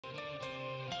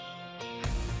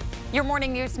Your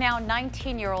morning news now.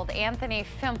 19-year-old Anthony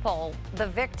Fimple, the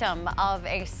victim of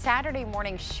a Saturday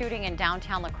morning shooting in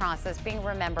downtown La Crosse, is being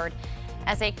remembered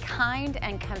as a kind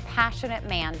and compassionate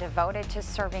man devoted to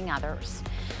serving others.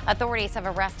 Authorities have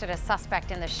arrested a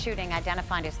suspect in the shooting,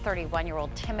 identified as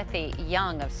 31-year-old Timothy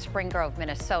Young of Spring Grove,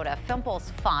 Minnesota.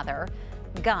 Fimple's father,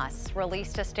 Gus,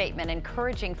 released a statement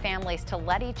encouraging families to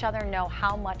let each other know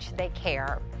how much they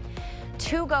care.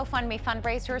 Two GoFundMe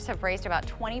fundraisers have raised about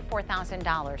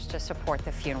 $24,000 to support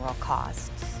the funeral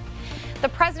costs. The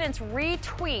president's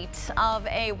retweet of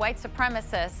a white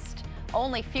supremacist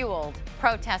only fueled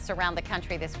protests around the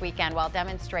country this weekend while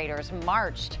demonstrators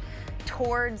marched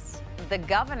towards the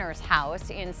governor's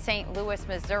house in St. Louis,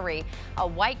 Missouri. A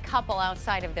white couple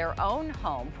outside of their own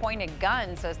home pointed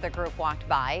guns as the group walked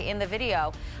by. In the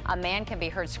video, a man can be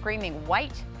heard screaming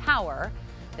 "white power."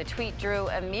 The tweet drew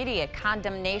immediate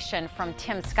condemnation from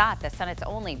Tim Scott, the Senate's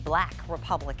only black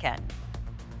Republican.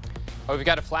 Well, we've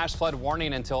got a flash flood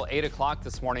warning until 8 o'clock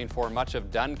this morning for much of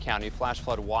Dunn County. Flash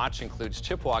flood watch includes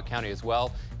Chippewa County as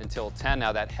well until 10.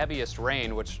 Now, that heaviest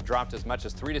rain, which dropped as much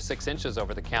as 3 to 6 inches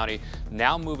over the county,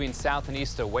 now moving south and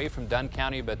east away from Dunn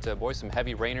County. But boy, some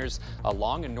heavy rainers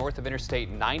along and north of Interstate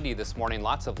 90 this morning.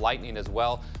 Lots of lightning as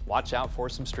well. Watch out for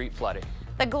some street flooding.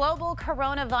 The global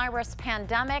coronavirus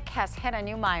pandemic has hit a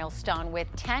new milestone with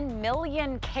 10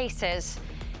 million cases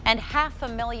and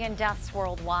 500,000 deaths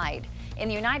worldwide. In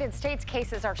the United States,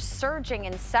 cases are surging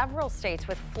in several states,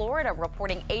 with Florida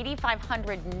reporting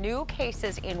 8,500 new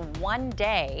cases in one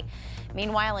day.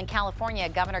 Meanwhile, in California,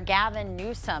 Governor Gavin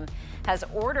Newsom has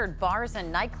ordered bars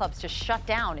and nightclubs to shut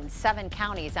down in 7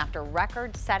 counties after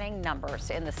record-setting numbers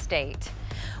in the state.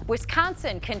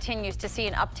 Wisconsin continues to see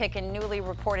an uptick in newly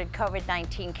reported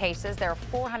COVID-19 cases. There are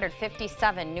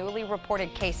 457 newly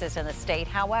reported cases in the state.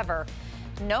 However,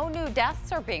 no new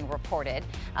deaths are being reported.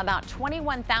 About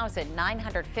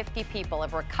 21,950 people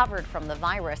have recovered from the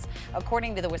virus.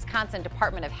 According to the Wisconsin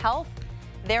Department of Health,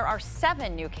 there are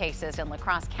 7 new cases in La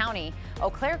Crosse County. Eau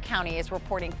Claire County is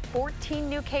reporting 14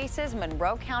 new cases.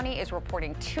 Monroe County is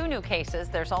reporting 2 new cases.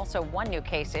 There's also 1 new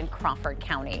case in Crawford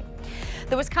County.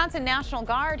 The Wisconsin National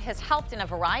Guard has helped in a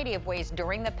variety of ways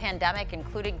during the pandemic,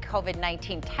 including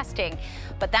COVID-19 testing,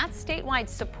 but that statewide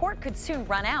support could soon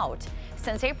run out.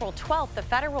 Since April 12th, the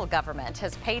federal government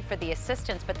has paid for the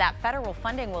assistance, but that federal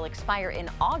funding will expire in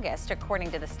August,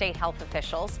 according to the state health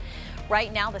officials.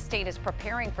 Right now, the state is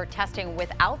preparing for testing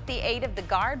without the aid of the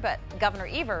Guard, but Governor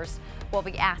Evers will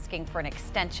be asking for an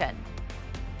extension.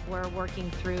 We're working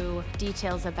through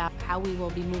details about how we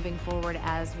will be moving forward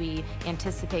as we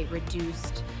anticipate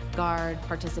reduced Guard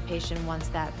participation once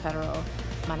that federal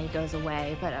money goes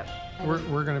away. But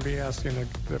we're going to be asking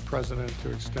the president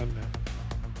to extend that.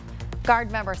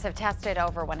 Guard members have tested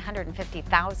over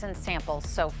 150,000 samples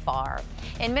so far.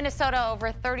 In Minnesota,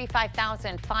 over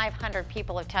 35,500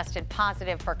 people have tested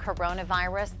positive for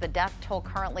coronavirus. The death toll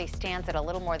currently stands at a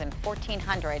little more than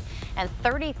 1,400, and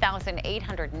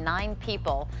 30,809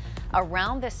 people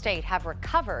around the state have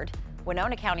recovered.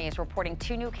 Winona County is reporting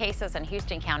 2 new cases, and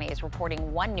Houston County is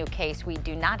reporting 1 new case. We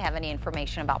do not have any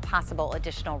information about possible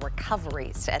additional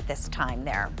recoveries at this time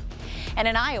there. And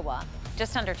in Iowa,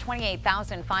 just under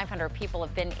 28,500 people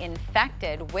have been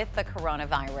infected with the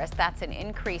coronavirus. That's an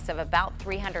increase of about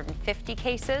 350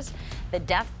 cases. The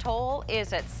death toll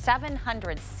is at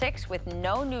 706, with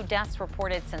no new deaths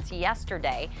reported since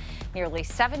yesterday. Nearly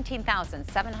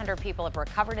 17,700 people have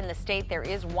recovered in the state. There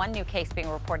is 1 new case being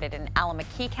reported in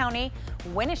Allamakee County.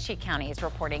 Winnebago County is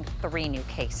reporting 3 new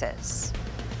cases.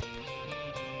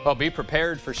 Well, be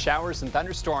prepared for showers and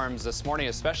thunderstorms this morning,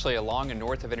 especially along and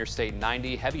north of Interstate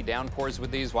 90. Heavy downpours with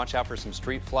these. Watch out for some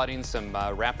street flooding, some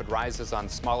rapid rises on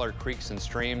smaller creeks and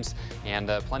streams, and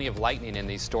plenty of lightning in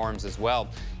these storms as well.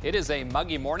 It is a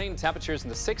muggy morning. Temperatures in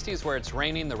the 60s where it's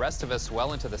raining. The rest of us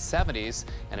well into the 70s,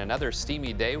 and another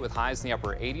steamy day with highs in the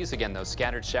upper 80s. Again, those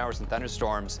scattered showers and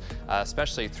thunderstorms,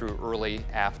 especially through early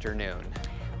afternoon.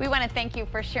 We want to thank you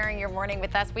for sharing your morning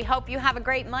with us. We hope you have a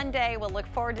great Monday. We'll look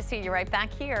forward to seeing you right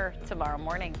back here tomorrow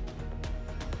morning.